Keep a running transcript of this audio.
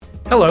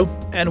Hello,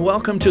 and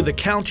welcome to the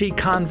County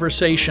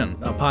Conversation,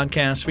 a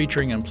podcast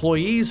featuring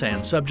employees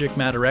and subject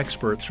matter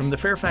experts from the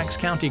Fairfax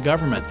County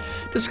government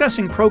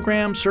discussing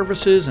programs,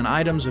 services, and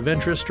items of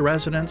interest to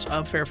residents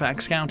of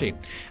Fairfax County.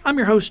 I'm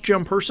your host,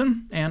 Jim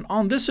Person, and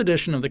on this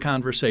edition of the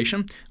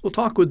Conversation, we'll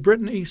talk with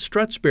Brittney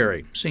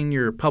Stretsbery,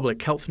 Senior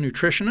Public Health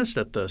Nutritionist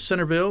at the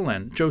Centerville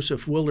and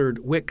Joseph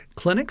Willard WIC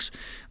Clinics.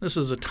 This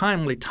is a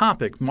timely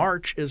topic.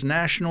 March is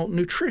National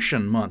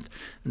Nutrition Month.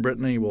 And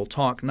Brittney will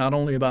talk not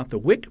only about the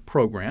WIC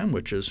program,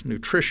 which is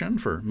nutrition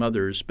for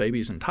mothers,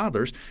 babies, and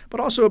toddlers, but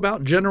also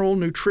about general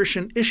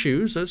nutrition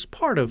issues as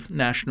part of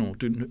National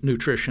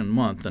Nutrition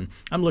Month. And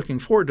I'm looking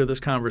forward to this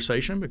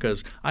conversation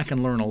because I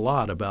can learn a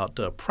lot about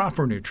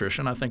proper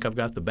nutrition. I think I've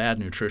got the bad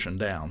nutrition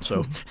down.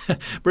 So,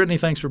 Brittney,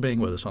 thanks for being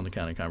with us on the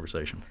County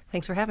Conversation.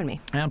 Thanks for having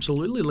me.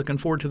 Absolutely. Looking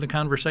forward to the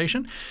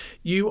conversation.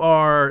 You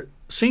are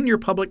Senior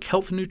Public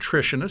Health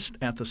Nutritionist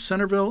at the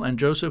Centerville and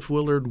Joseph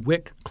Willard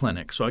WIC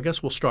Clinic. So I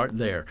guess we'll start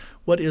there.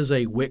 What is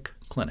a WIC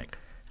clinic?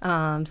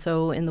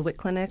 So in the WIC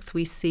clinics,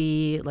 we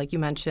see, like you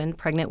mentioned,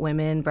 pregnant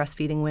women,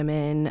 breastfeeding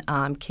women,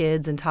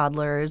 kids and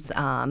toddlers.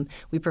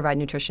 We provide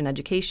nutrition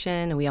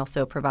education, and we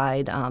also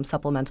provide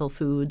supplemental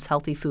foods,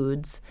 healthy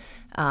foods,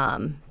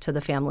 to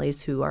the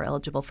families who are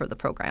eligible for the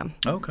program.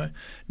 Okay.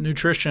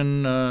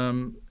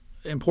 Nutrition,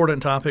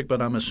 important topic,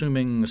 but I'm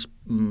assuming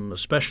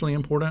especially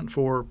important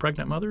for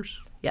pregnant mothers?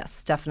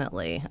 Yes,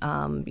 definitely.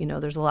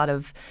 There's a lot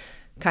of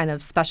kind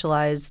of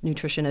specialized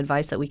nutrition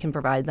advice that we can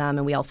provide them,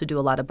 and we also do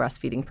a lot of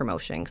breastfeeding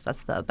promotion because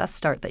that's the best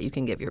start that you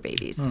can give your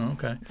babies. Oh,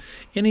 okay.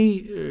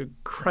 Any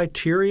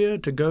criteria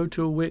to go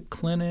to a WIC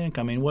clinic?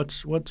 I mean,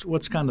 what's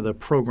kind of the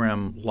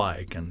program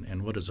like,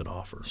 and what does it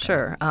offer?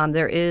 Sure.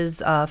 There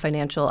is a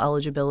financial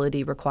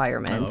eligibility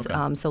requirement.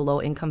 Oh, okay. So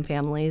low-income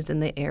families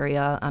in the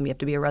area, you have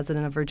to be a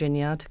resident of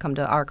Virginia to come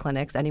to our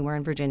clinics anywhere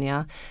in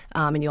Virginia,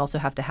 and you also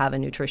have to have a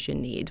nutrition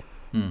need.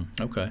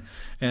 Okay.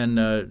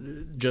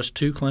 And just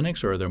 2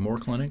 clinics, or are there more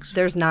clinics?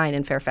 There's 9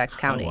 in Fairfax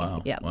County. Oh,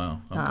 wow. Yep. Wow.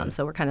 Okay.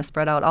 So we're kind of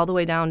spread out all the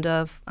way down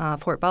to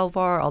Fort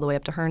Belvoir, all the way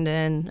up to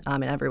Herndon,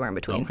 and everywhere in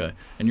between. Okay.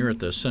 And you're at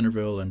the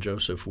Centerville and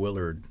Joseph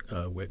Willard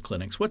WIC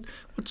clinics.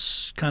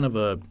 What's kind of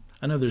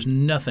I know there's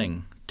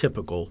nothing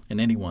typical in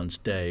anyone's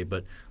day,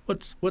 but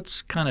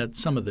what's kind of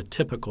some of the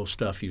typical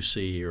stuff you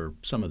see, or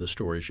some of the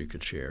stories you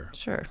could share?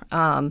 Sure.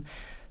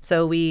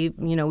 So we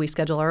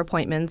schedule our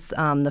appointments.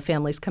 The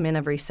families come in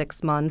every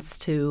 6 months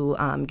to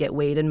get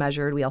weighed and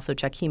measured. We also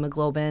check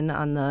hemoglobin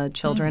on the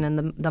children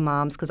and the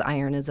moms because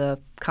iron is a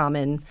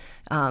common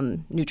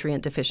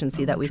nutrient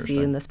deficiency that we see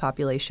in this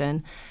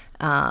population.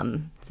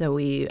 So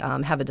we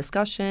have a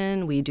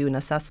discussion. We do an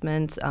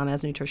assessment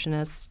as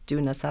nutritionists, do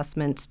an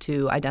assessment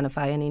to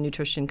identify any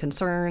nutrition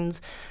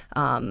concerns,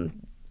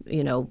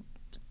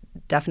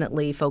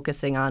 definitely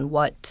focusing on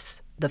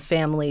what the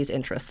family's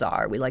interests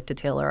are. We like to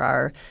tailor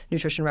our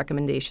nutrition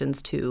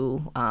recommendations to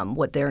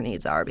what their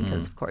needs are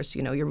because, of course,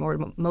 you're more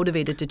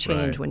motivated to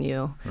change when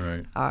you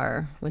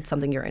are when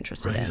something you're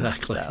interested in.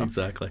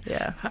 Exactly.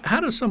 Yeah.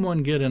 How does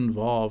someone get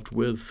involved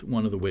with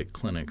one of the WIC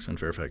clinics in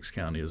Fairfax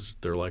County? Is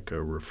there like a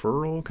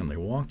referral? Can they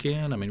walk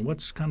in? I mean,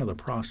 what's kind of the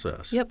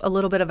process? Yep, a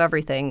little bit of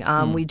everything.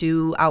 We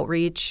do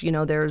outreach.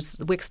 There's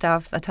WIC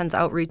staff attends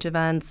outreach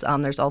events.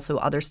 There's also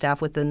other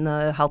staff within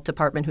the health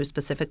department who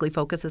specifically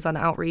focuses on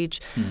outreach,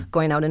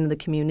 going out into the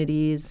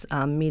communities,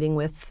 meeting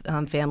with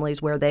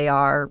families where they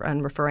are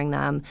and referring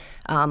them.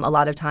 A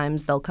lot of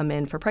times they'll come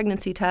in for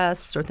pregnancy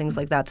tests or things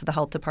like that to the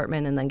health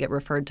department and then get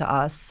referred to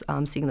us,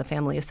 seeing the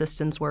family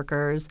assistance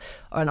workers.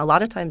 And a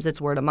lot of times it's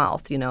word of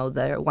mouth.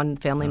 The one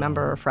family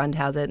member or friend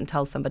has it and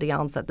tells somebody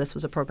else that this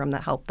was a program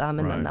that helped them,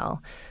 and then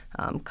they'll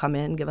come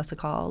in, give us a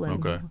call.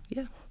 And,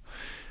 yeah.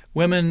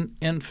 Women,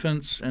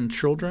 infants, and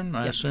children.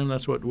 I assume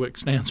that's what WIC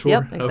stands for?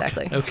 Yep,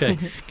 exactly. Okay.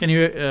 Can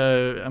you,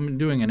 I'm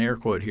doing an air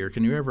quote here,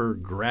 can you ever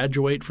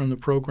graduate from the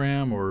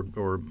program or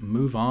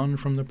move on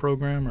from the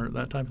program or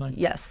that type of thing?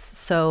 Yes.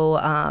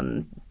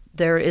 So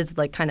there is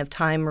like kind of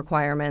time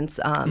requirements.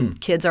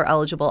 Kids are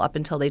eligible up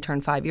until they turn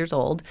 5 years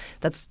old.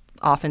 That's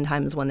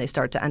oftentimes when they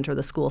start to enter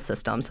the school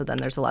system. So then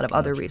there's a lot of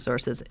other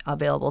resources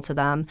available to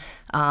them.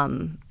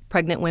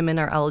 Pregnant women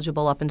are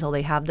eligible up until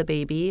they have the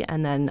baby,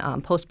 and then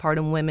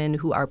postpartum women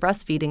who are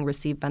breastfeeding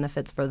receive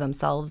benefits for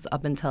themselves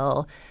up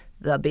until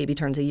the baby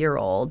turns a year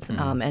old,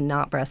 and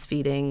not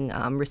breastfeeding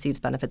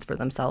receives benefits for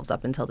themselves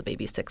up until the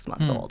baby's 6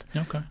 months old.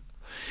 Okay.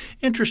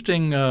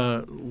 Interesting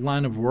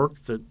line of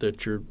work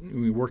that you're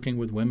working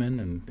with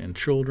women and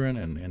children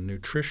and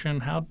nutrition.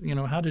 How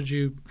did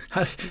you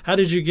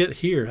get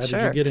here? How did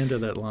you get into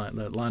that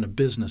line of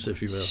business,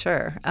 if you will?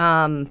 Sure.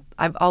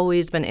 I've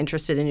always been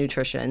interested in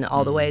nutrition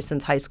all the way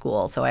since high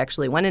school. So I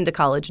actually went into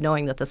college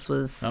knowing that this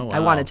was I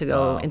wanted to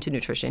go into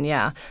nutrition.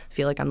 Yeah, I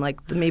feel like I'm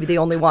like maybe the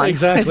only one.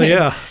 Exactly.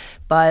 Yeah.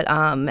 But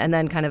and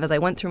then kind of as I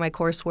went through my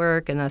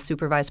coursework and a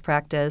supervised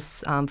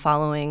practice,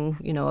 following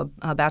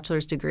a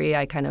bachelor's degree,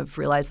 I kind of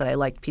realized that I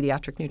liked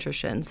pediatric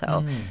nutrition.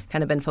 So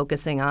kind of been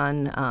focusing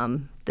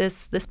on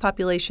this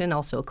population,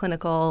 also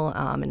clinical,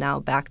 and now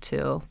back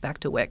to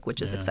WIC,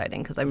 which is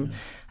exciting because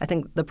I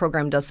think the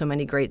program does so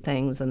many great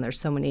things, and there's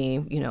so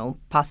many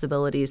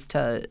possibilities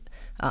to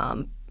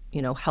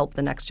help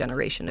the next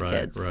generation of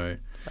kids. Right.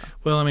 So.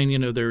 Well, I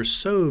mean, there's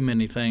so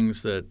many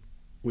things that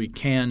we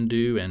can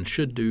do and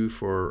should do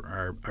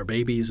for our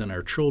babies and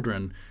our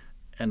children,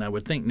 and I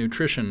would think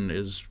nutrition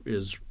is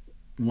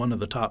one of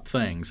the top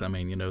things. I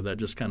mean, that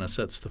just kind of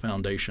sets the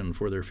foundation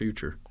for their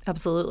future.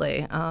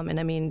 Absolutely. And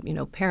I mean,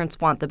 parents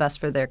want the best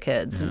for their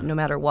kids no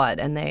matter what.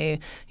 And they,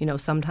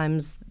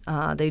 sometimes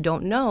they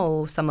don't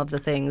know some of the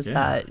things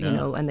that,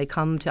 and they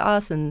come to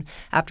us. And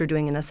after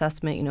doing an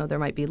assessment, there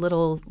might be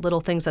little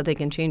things that they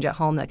can change at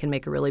home that can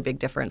make a really big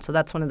difference. So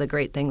that's one of the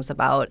great things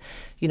about,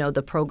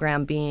 the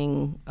program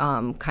being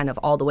kind of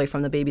all the way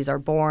from the babies are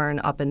born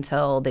up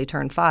until they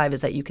turn 5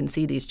 is that you can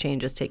see these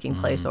changes taking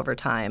place over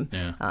time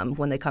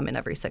when they come in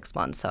every 6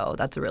 months. So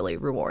that's really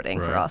rewarding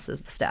for us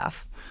as the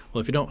staff.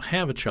 Well, if you don't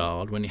have a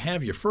child, when you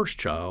have your first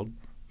child,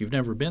 you've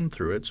never been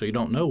through it, so you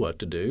don't know what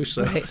to do.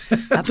 So right.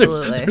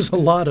 Absolutely. there's a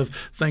lot of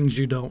things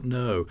you don't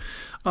know.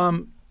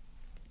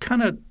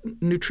 Kind of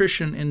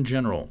nutrition in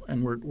general,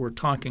 and we're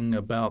talking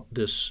about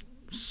this,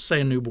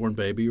 say a newborn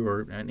baby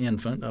or an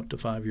infant up to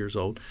 5 years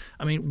old.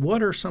 I mean,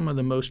 what are some of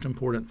the most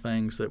important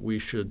things that we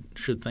should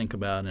think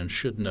about and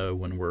should know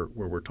when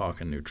we're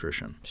talking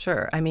nutrition?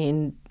 Sure. I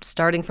mean,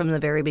 starting from the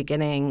very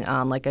beginning,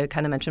 like I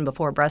kind of mentioned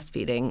before,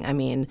 breastfeeding. I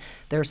mean,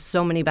 there's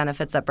so many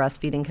benefits that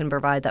breastfeeding can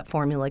provide that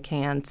formula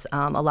can't.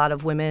 A lot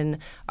of women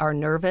are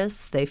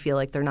nervous. They feel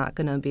like they're not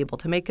going to be able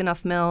to make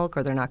enough milk,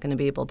 or they're not going to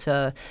be able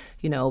to,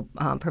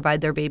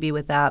 provide their baby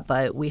with that.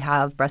 But we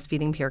have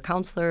breastfeeding peer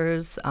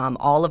counselors.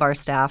 All of our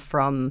staff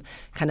from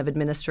kind of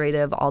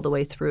administrative all the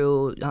way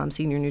through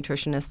senior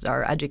nutritionists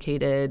are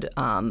educated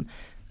on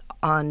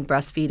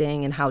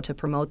breastfeeding and how to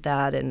promote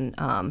that and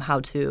how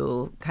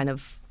to kind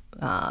of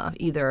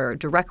either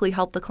directly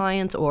help the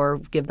clients or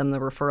give them the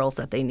referrals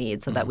that they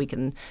need so that we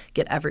can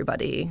get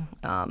everybody,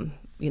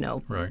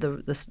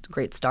 this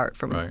great start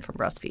from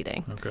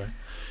breastfeeding. Okay.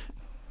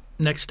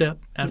 Next step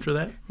after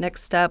that?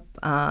 Next step,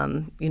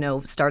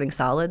 starting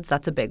solids.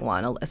 That's a big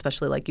one,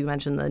 especially like you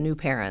mentioned, the new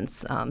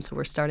parents. So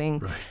we're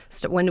starting.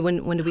 When do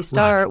we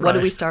start? What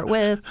do we start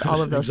with?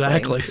 All of those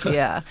things.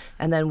 Yeah.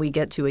 And then we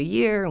get to a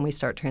year and we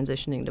start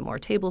transitioning to more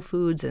table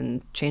foods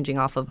and changing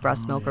off of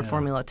breast milk or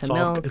formula to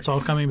milk. It's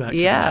all coming back.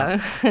 Yeah.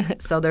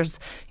 So there's,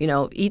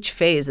 each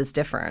phase is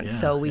different. Yeah,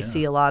 so we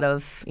see a lot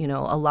of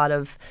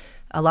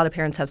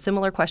parents have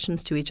similar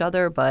questions to each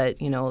other, but,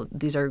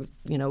 these are,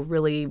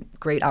 really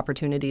great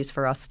opportunities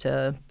for us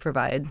to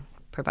provide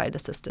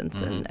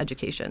assistance and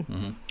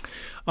education.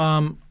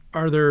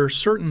 Are there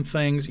certain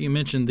things, you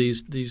mentioned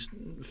these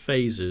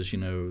phases,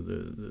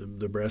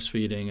 the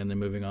breastfeeding and then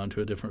moving on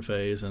to a different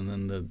phase and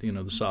then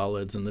the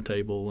solids and the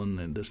table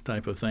and this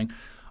type of thing.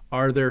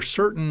 Are there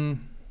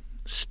certain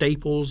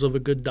staples of a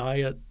good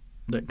diet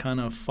that kind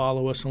of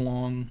follow us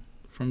along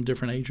from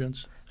different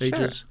ages?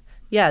 Sure.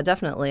 Yeah,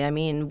 definitely. I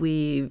mean,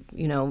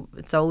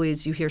 it's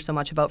always, you hear so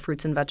much about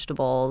fruits and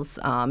vegetables,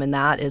 and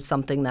that is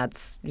something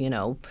that's,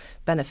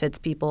 benefits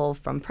people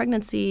from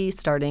pregnancy,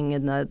 starting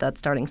in that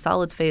starting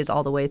solids phase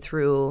all the way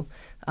through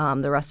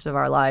the rest of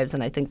our lives.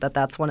 And I think that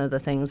that's one of the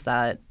things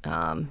that,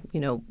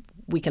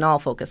 we can all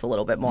focus a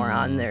little bit more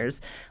on. There's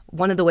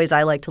one of the ways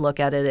I like to look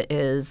at it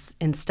is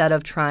instead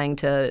of trying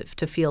to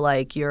feel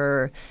like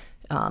you're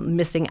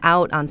missing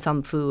out on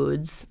some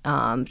foods,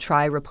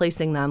 try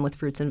replacing them with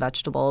fruits and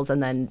vegetables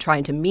and then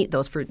trying to meet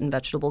those fruit and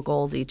vegetable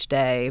goals each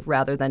day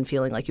rather than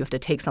feeling like you have to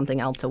take something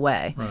else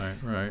away.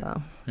 Right.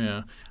 So.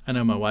 Yeah. I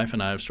know my wife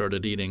and I have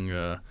started eating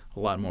a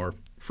lot more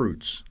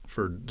fruits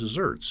for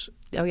desserts.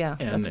 Oh, yeah.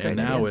 That's a great and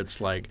now idea.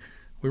 It's like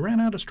we ran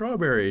out of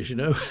strawberries,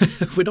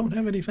 we don't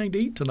have anything to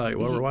eat tonight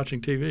while we're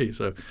watching TV.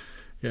 So,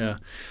 yeah.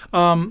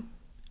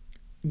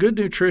 Good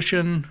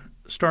nutrition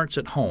starts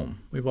at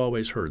home. We've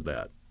always heard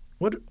that.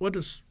 What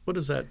does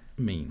that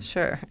mean?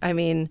 Sure. I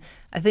mean,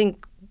 I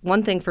think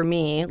one thing for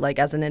me, like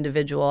as an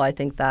individual, I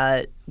think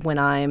that when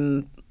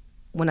I'm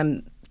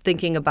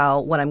thinking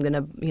about what I'm going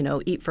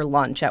to, eat for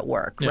lunch at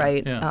work,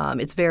 right? Yeah.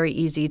 It's very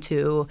easy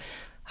to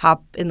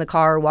hop in the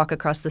car, walk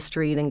across the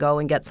street and go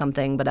and get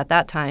something. But at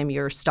that time,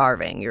 you're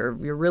starving. You're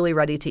really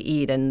ready to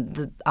eat. And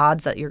the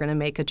odds that you're going to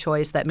make a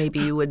choice that maybe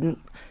you wouldn't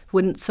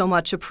so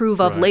much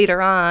approve of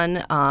later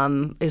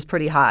on is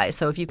pretty high.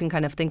 So if you can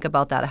kind of think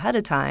about that ahead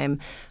of time,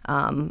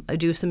 I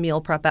do some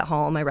meal prep at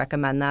home. I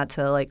recommend that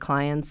to like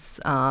clients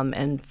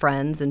and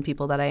friends and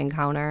people that I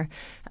encounter,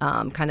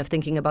 kind of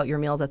thinking about your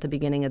meals at the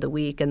beginning of the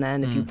week. And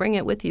then if you bring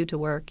it with you to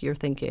work, you're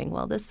thinking,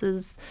 well, this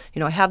is,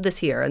 I have this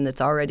here and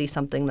it's already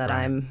something that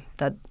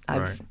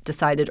I've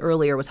decided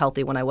earlier was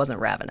healthy when I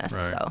wasn't ravenous.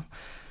 Right. So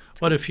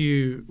what if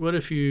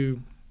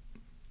you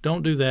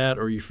don't do that,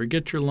 or you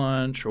forget your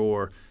lunch,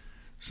 or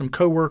some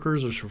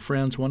coworkers or some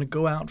friends want to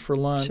go out for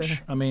lunch? Sure.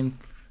 I mean,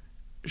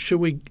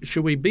 should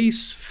we be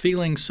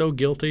feeling so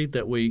guilty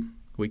that we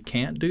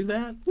can't do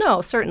that?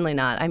 No, certainly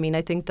not. I mean,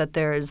 I think that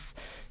there's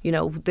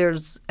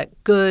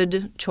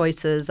good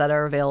choices that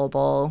are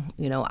available,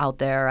 out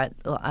there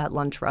at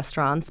lunch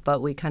restaurants,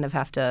 but we kind of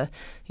have to,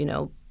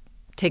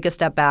 take a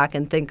step back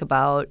and think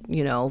about,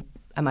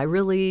 am I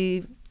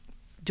really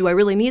do I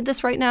really need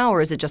this right now, or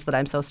is it just that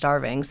I'm so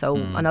starving? So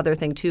another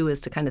thing, too, is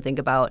to kind of think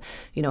about,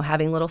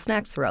 having little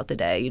snacks throughout the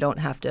day.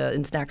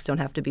 And snacks don't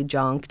have to be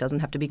junk, doesn't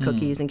have to be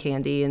cookies and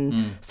candy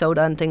and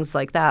soda and things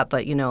like that.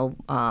 But,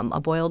 a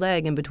boiled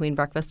egg in between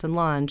breakfast and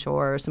lunch,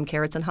 or some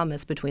carrots and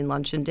hummus between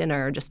lunch and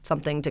dinner, just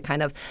something to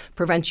kind of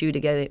prevent you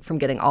from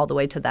getting all the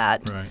way to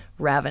that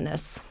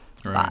ravenous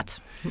spot.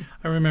 Right.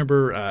 I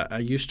remember I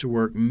used to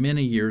work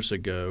many years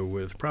ago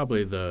with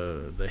probably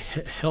the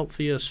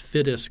healthiest,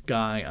 fittest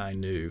guy I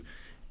knew.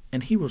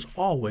 And he was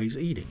always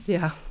eating.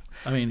 Yeah.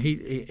 I mean,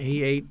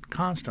 he ate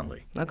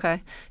constantly.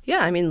 Okay. Yeah,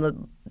 I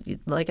mean,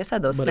 like I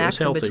said, those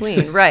snacks in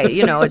between. Right.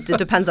 It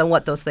depends on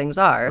what those things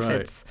are.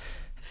 Right.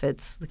 If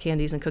it's the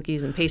candies and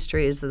cookies and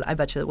pastries, I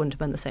bet you it wouldn't have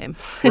been the same.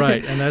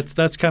 Right, and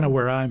that's kind of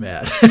where I'm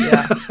at.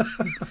 Yeah.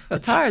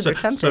 It's hard. They're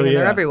tempting and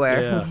they're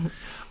everywhere.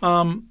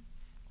 Yeah.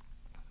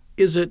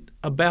 Is it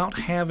about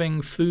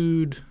having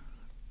food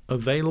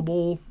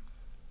available?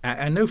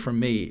 I know for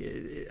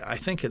me, I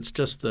think it's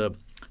just the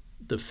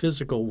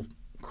physical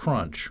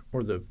crunch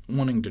or the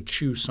wanting to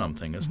chew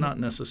something. It's not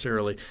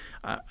necessarily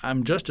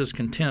I'm just as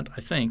content,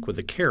 I think, with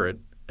a carrot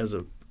as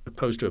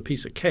opposed to a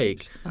piece of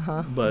cake.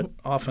 But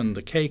often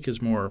the cake is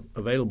more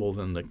available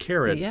than the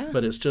carrot,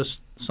 but it's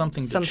just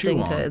something to chew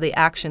on. The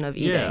action of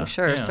eating. Yeah,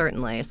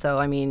 certainly. So,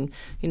 I mean,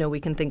 we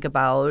can think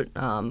about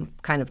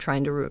kind of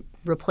trying to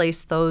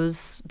replace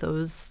those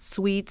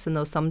sweets and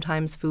those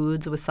sometimes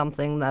foods with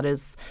something that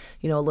is,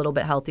 a little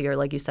bit healthier,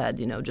 like you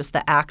said, just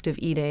the act of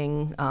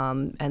eating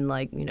and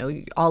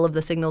all of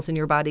the signals in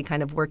your body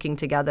kind of working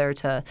together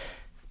to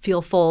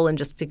feel full and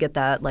just to get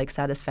that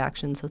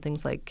satisfaction. So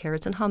things like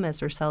carrots and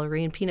hummus or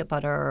celery and peanut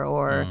butter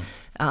or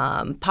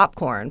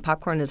popcorn.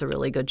 Popcorn is a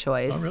really good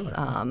choice.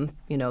 Oh,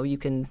 really? You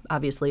can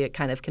obviously it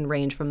kind of can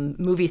range from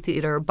movie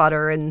theater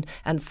butter and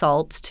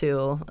salt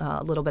to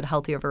a little bit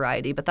healthier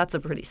variety, but that's a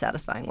pretty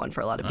satisfying one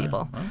for a lot of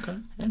people. Okay,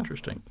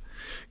 interesting.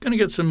 Going to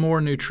get some more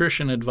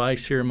nutrition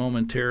advice here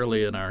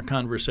momentarily in our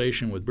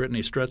conversation with Brittney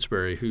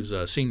Stretsbery, who's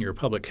a senior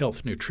public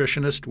health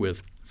nutritionist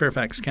with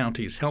Fairfax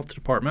County's Health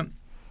Department.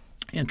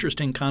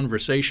 Interesting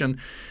conversation.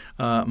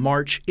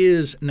 March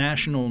is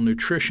National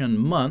Nutrition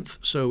Month,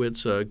 so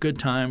it's a good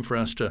time for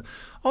us to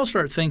all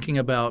start thinking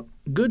about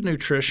good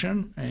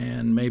nutrition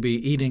and maybe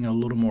eating a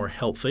little more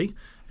healthy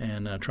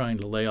and trying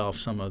to lay off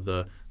some of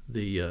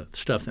the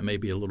stuff that may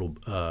be a little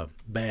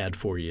bad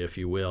for you, if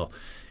you will.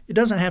 It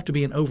doesn't have to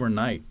be an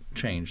overnight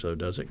change, though,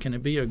 does it? Can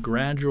it be a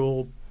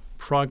gradual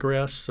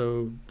progress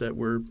so that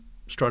we're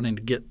starting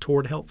to get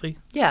toward healthy?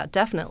 Yeah,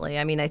 definitely.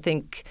 I mean, I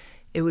think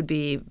it would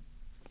be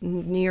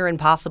near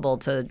impossible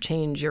to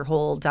change your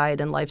whole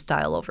diet and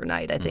lifestyle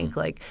overnight. I think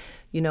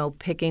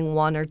picking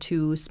one or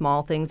two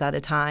small things at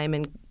a time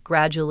and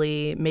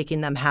gradually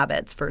making them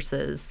habits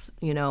versus,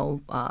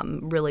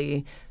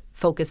 really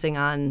focusing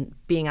on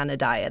being on a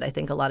diet. I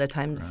think a lot of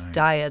times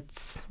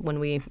diets,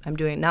 I'm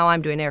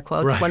doing air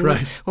quotes.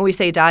 When we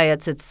say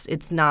diets,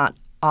 it's not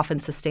often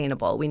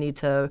sustainable. We need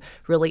to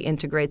really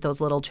integrate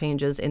those little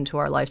changes into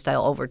our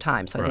lifestyle over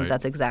time. So I think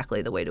that's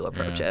exactly the way to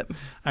approach it.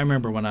 I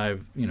remember when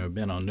I've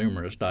been on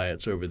numerous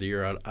diets over the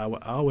year, I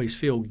always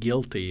feel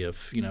guilty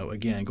if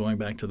again going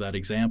back to that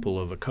example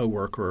of a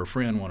coworker or a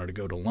friend wanted to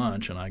go to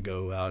lunch and I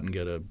go out and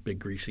get a big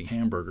greasy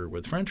hamburger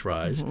with French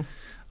fries.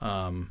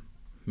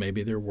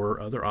 Maybe there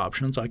were other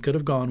options I could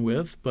have gone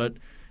with, but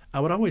I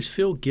would always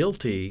feel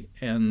guilty,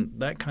 and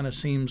that kind of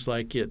seems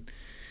like it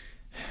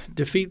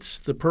defeats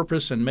the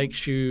purpose and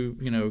makes you,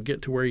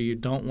 get to where you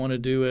don't want to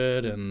do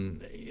it.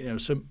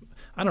 And, so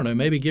I don't know,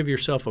 maybe give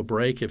yourself a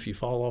break if you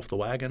fall off the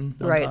wagon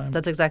one time.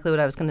 That's exactly what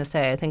I was going to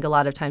say. I think a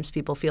lot of times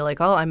people feel like,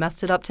 oh, I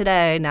messed it up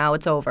today, now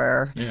it's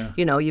over. Yeah.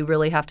 You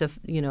really have to,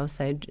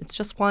 say it's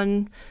just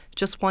one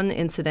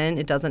incident.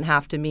 It doesn't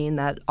have to mean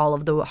that all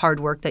of the hard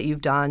work that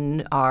you've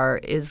done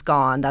is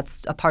gone.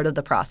 That's a part of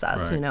the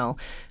process,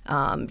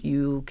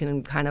 You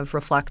can kind of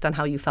reflect on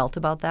how you felt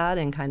about that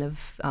and kind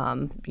of,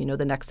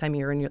 the next time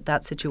you're in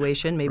that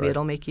situation, maybe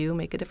it'll make you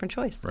make a different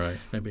choice. Right.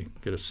 Maybe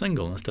get a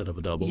single instead of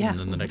a double, and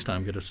then the next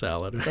time get a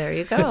salad. There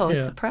you go.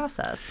 It's a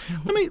process.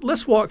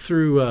 Let's walk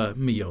through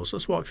meals.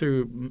 Let's walk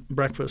through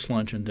breakfast,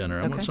 lunch, and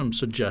dinner. I want some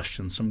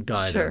suggestions, some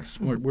guidance.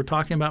 Sure. We're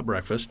talking about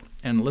breakfast,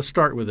 and let's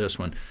start with this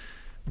one.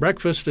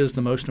 Breakfast is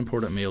the most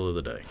important meal of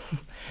the day.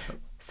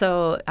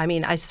 So,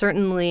 I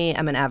certainly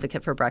am an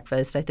advocate for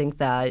breakfast. I think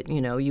that,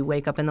 you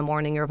wake up in the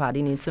morning, your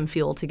body needs some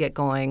fuel to get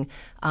going.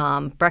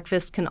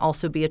 Breakfast can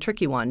also be a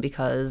tricky one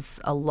because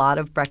a lot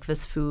of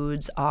breakfast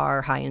foods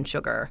are high in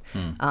sugar.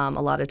 A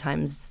lot of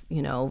times,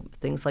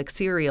 things like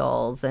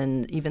cereals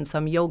and even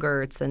some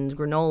yogurts and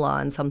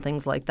granola and some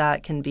things like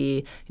that can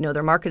be,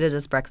 they're marketed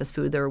as breakfast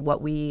food. They're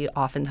what we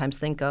oftentimes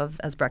think of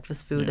as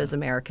breakfast food as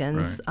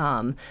Americans.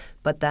 Right.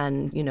 But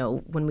then,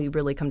 when we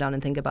really come down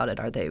and think about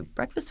it, are they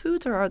breakfast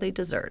foods or are they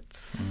desserts? desserts.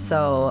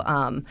 So,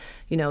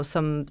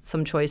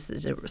 some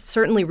choices.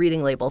 Certainly,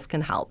 reading labels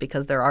can help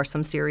because there are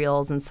some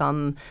cereals and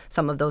some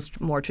of those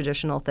more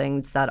traditional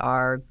things that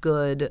are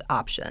good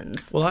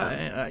options.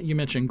 Well, you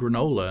mentioned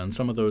granola and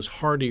some of those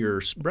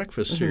heartier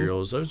breakfast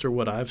cereals. Those are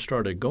what I've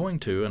started going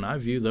to, and I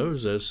view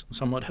those as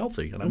somewhat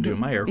healthy. And I'm doing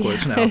my air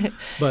quotes now,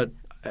 but.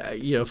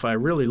 If I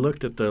really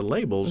looked at the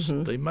labels,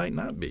 they might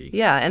not be.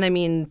 Yeah, and I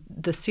mean,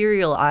 the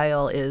cereal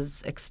aisle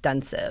is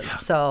extensive. Yeah.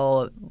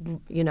 So,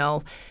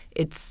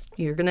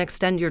 you're going to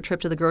extend your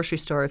trip to the grocery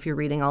store if you're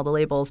reading all the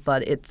labels,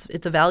 but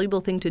it's a valuable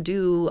thing to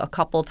do a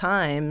couple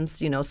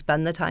times,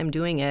 spend the time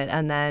doing it,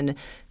 and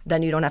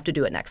then you don't have to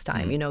do it next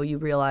time. You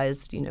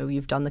realize,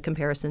 you've done the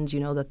comparisons,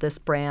 that this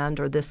brand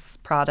or this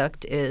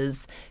product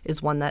is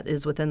one that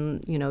is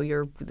within,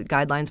 your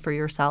guidelines for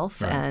yourself,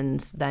 right.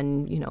 And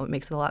then, it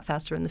makes it a lot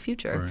faster in the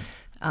future.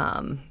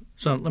 Right.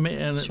 So let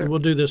me, sure. We'll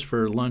do this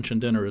for lunch and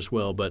dinner as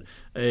well, but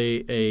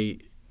a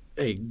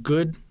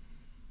good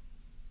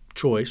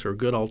choice or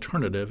good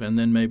alternative, and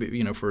then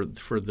maybe for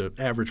the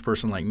average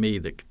person like me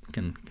that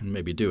can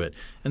maybe do it,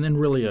 and then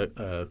really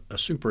a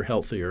super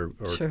healthy or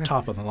sure.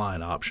 top of the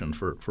line option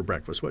for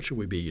breakfast. What should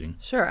we be eating?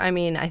 Sure. I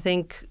mean, I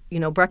think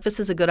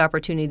breakfast is a good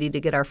opportunity to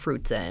get our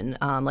fruits in.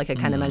 Like I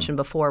kind of mentioned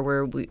before,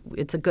 where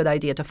it's a good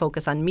idea to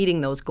focus on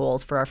meeting those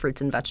goals for our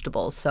fruits and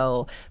vegetables.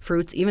 So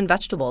fruits, even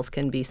vegetables,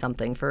 can be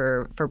something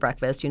for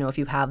breakfast. If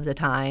you have the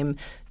time,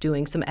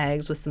 doing some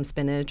eggs with some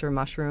spinach or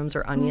mushrooms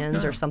or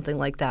onions or something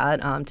like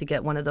that to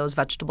get one of those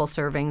vegetable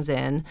servings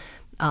in.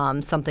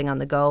 Something on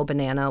the go,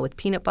 banana with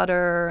peanut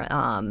butter,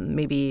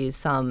 maybe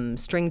some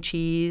string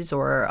cheese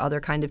or other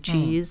kind of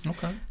cheese.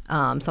 Okay.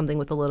 Something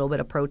with a little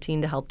bit of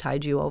protein to help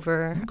tide you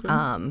over.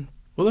 Okay.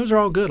 Well, those are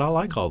all good. I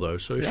like all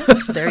those. So yeah,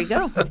 there you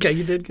go. Okay,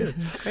 you did good.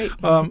 Great.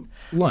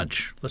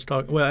 Lunch. Let's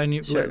talk. Well,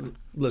 sure.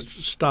 Let's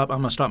stop. I'm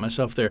going to stop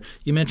myself there.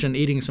 You mentioned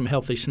eating some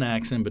healthy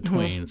snacks in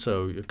between.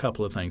 So a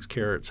couple of things: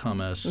 carrots,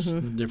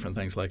 hummus, different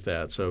things like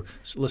that. So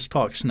let's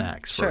talk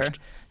snacks first.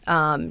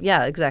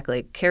 Yeah,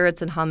 exactly.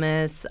 Carrots and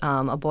hummus,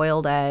 a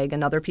boiled egg,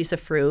 another piece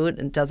of fruit.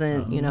 It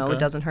doesn't, it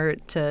doesn't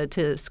hurt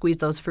to squeeze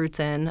those fruits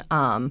in.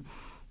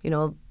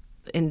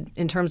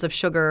 In terms of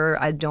sugar,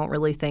 I don't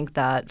really think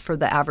that for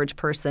the average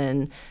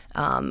person,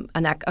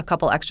 a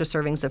couple extra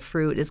servings of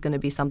fruit is going to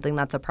be something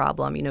that's a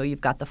problem. You've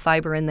got the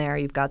fiber in there,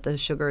 you've got the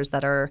sugars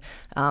that are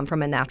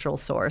from a natural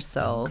source,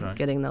 so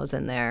getting those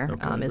in there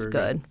is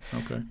good.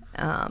 Okay.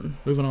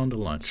 Moving on to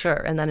lunch.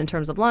 Sure. And then in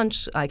terms of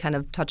lunch, I kind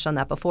of touched on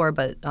that before,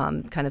 but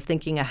kind of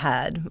thinking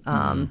ahead.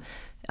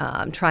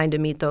 Trying to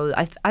meet those.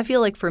 I feel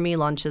like for me,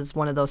 lunch is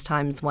one of those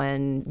times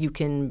when you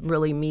can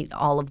really meet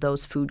all of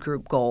those food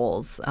group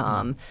goals.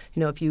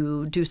 If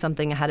you do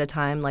something ahead of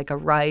time, like a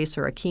rice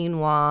or a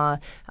quinoa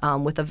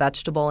with a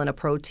vegetable and a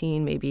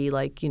protein, maybe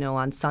like,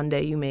 on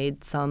Sunday you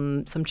made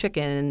some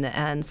chicken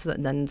and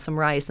then some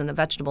rice and a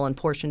vegetable and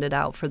portioned it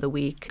out for the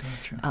week.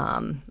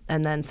 Gotcha.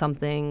 And then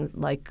something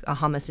like a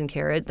hummus and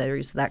carrot,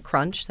 there's that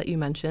crunch that you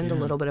mentioned, a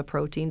little bit of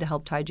protein to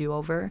help tide you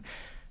over.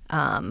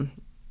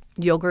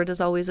 Yogurt is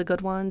always a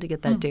good one to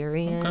get that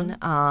dairy in.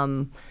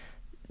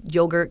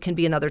 Yogurt can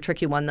be another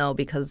tricky one, though,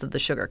 because of the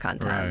sugar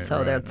content.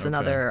 That's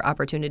another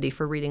opportunity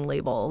for reading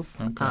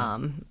labels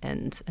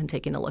and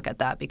taking a look at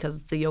that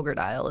because the yogurt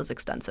aisle is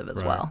extensive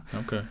as well.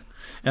 Okay.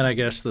 And I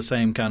guess the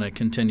same kind of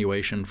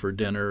continuation for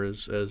dinner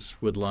as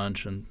with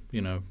lunch and,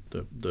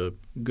 the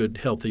good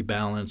healthy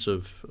balance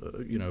of,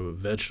 a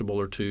vegetable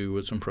or two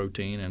with some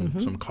protein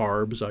and some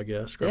carbs, I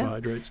guess,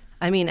 carbohydrates. Yeah.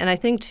 I mean, and I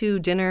think, too,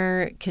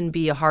 dinner can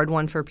be a hard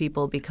one for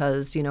people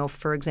because,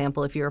 for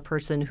example, if you're a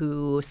person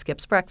who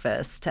skips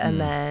breakfast and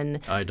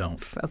then... I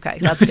don't. Okay,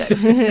 that's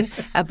good.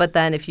 But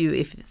then if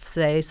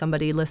say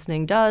somebody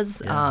listening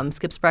does,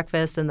 skips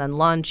breakfast and then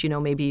lunch,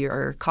 maybe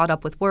you're caught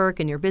up with work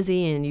and you're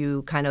busy and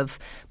you kind of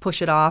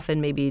push it off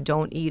and maybe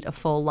don't eat a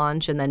full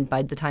lunch, and then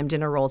by the time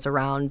dinner rolls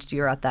around,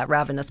 you're at that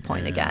ravenous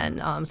point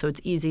again. So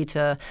it's easy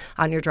to,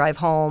 on your drive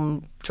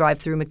home, drive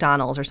through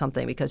McDonald's or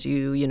something because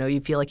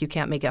you feel like you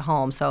can't make it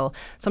home. So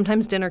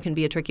sometimes dinner can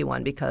be a tricky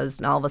one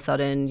because all of a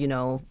sudden,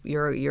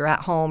 you're at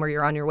home or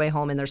you're on your way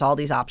home and there's all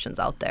these options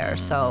out there.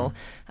 So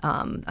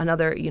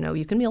another,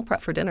 you can meal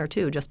prep for dinner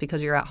too. Just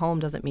because you're at home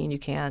doesn't mean you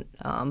can't,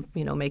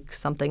 make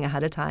something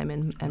ahead of time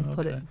and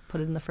put it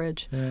in the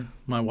fridge. Yeah.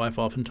 My wife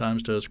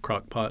oftentimes does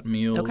crock pot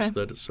meals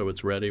so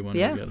it's ready when we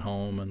get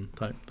home and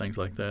things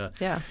like that.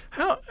 Yeah.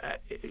 How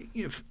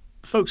if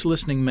folks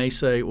listening may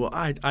say, well,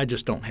 I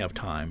just don't have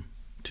time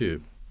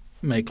to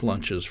make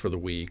lunches for the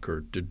week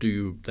or to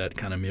do that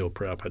kind of meal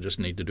prep. I just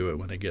need to do it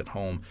when I get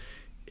home.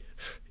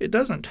 It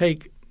doesn't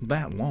take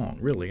that long,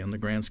 really, in the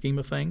grand scheme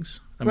of things.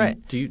 I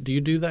mean, do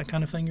you do that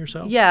kind of thing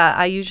yourself? Yeah,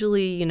 I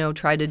usually,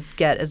 try to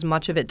get as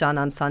much of it done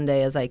on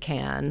Sunday as I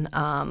can.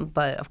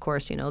 But, of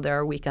course, there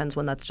are weekends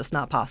when that's just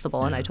not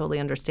possible, and I totally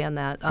understand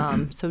that.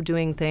 So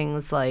doing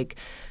things like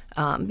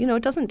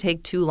it doesn't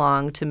take too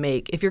long to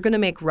make. If you're going to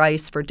make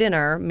rice for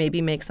dinner,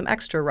 maybe make some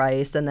extra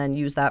rice and then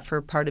use that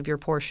for part of your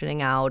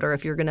portioning out. Or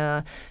if you're going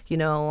to,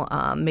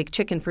 make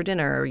chicken for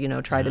dinner,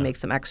 try to make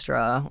some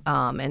extra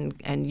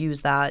and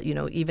use that,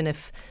 even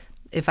if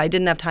if I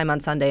didn't have time on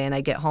Sunday and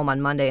I get home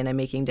on Monday and I'm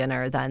making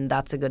dinner, then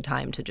that's a good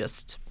time to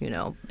just,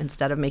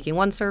 instead of making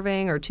one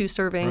serving or two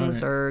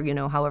servings or,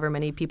 however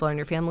many people are in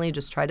your family,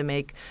 just try to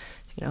make,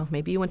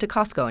 maybe you went to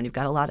Costco and you've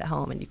got a lot at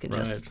home and you can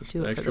just do it for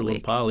the extra little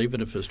week. pile,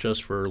 even if it's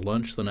just for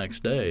lunch the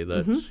next day.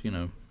 That's,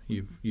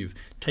 You've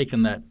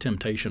taken that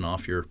temptation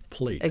off your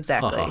plate.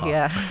 Exactly,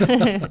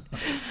 yeah.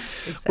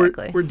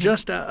 Exactly. We're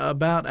just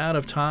about out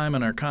of time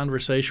in our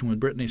conversation with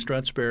Brittney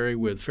Stretsbery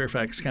with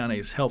Fairfax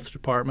County's Health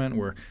Department.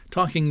 We're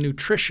talking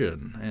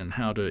nutrition and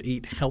how to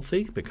eat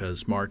healthy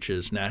because March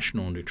is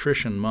National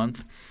Nutrition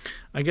Month.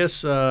 I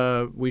guess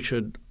we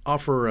should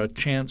offer a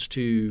chance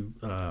to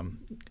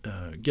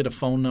get a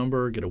phone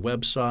number, get a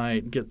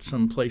website, get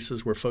some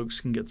places where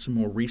folks can get some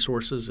more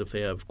resources if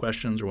they have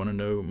questions or want to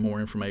know more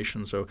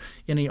information. So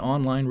any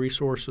online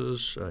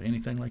resources,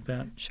 anything like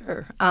that?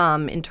 Sure.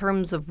 In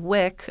terms of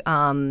WIC,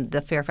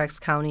 the Fairfax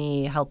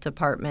County Health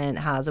Department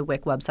has a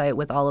WIC website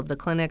with all of the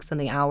clinics and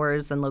the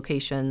hours and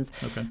locations.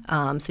 Okay.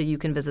 So you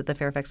can visit the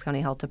Fairfax County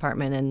Health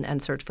Department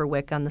and search for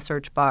WIC on the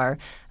search bar.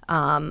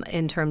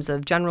 In terms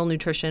of general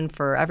nutrition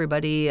for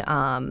everybody,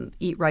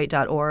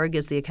 eatright.org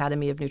is the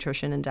Academy of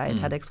Nutrition and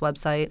Dietetics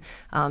website.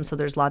 So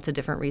there's lots of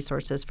different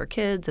resources for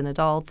kids and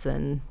adults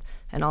and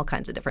all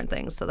kinds of different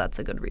things. So that's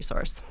a good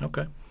resource.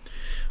 Okay.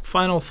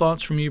 Final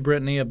thoughts from you,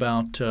 Brittney,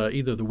 about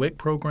either the WIC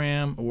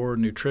program or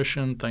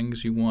nutrition,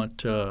 things you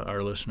want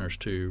our listeners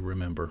to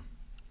remember?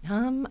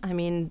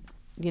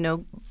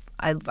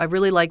 I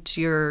really liked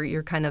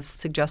your kind of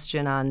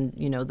suggestion on,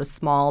 the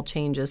small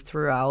changes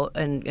throughout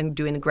and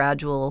doing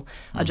gradual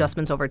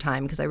adjustments over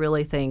time, because I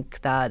really think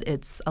that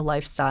it's a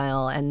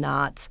lifestyle and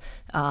not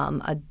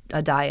a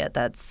diet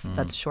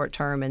that's short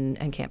term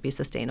and can't be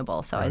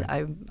sustainable. So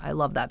right. I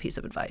love that piece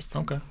of advice.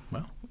 Okay.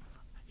 Well,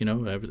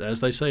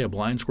 as they say, a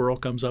blind squirrel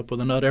comes up with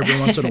a nut every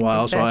once in a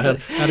while.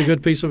 Exactly. So I had a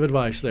good piece of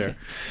advice there.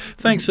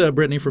 Thanks,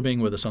 Brittney, for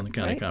being with us on the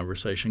County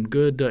Conversation.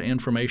 Good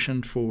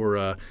information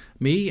for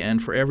me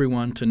and for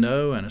everyone to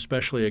know, and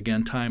especially,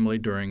 again, timely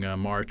during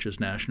March is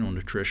National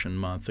Nutrition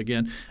Month.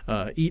 Again,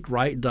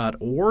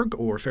 eatright.org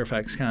or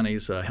Fairfax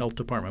County's Health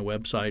Department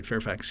website,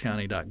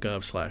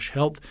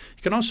 fairfaxcounty.gov/health.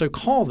 You can also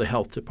call the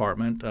Health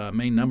Department,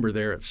 main number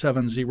there at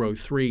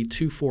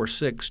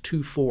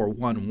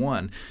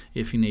 703-246-2411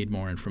 if you need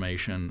more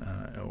information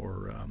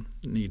or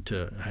need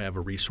to have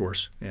a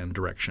resource and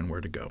direction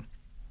where to go.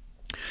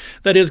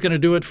 That is going to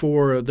do it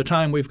for the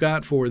time we've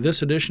got for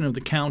this edition of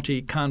the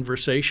County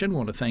Conversation. I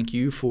want to thank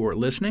you for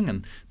listening,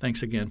 and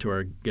thanks again to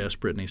our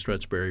guest, Brittney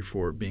Stretsbery,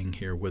 for being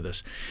here with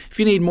us. If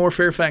you need more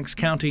Fairfax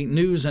County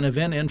news and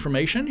event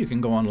information, you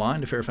can go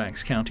online to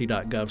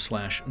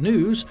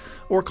fairfaxcounty.gov/news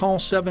or call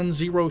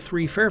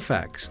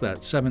 703-FAIRFAX.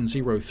 That's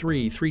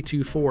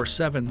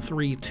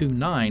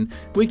 703-324-7329,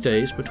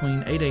 weekdays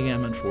between 8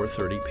 a.m. and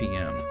 4:30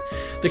 p.m.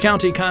 The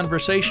County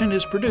Conversation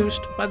is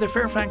produced by the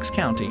Fairfax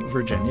County,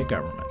 Virginia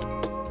government.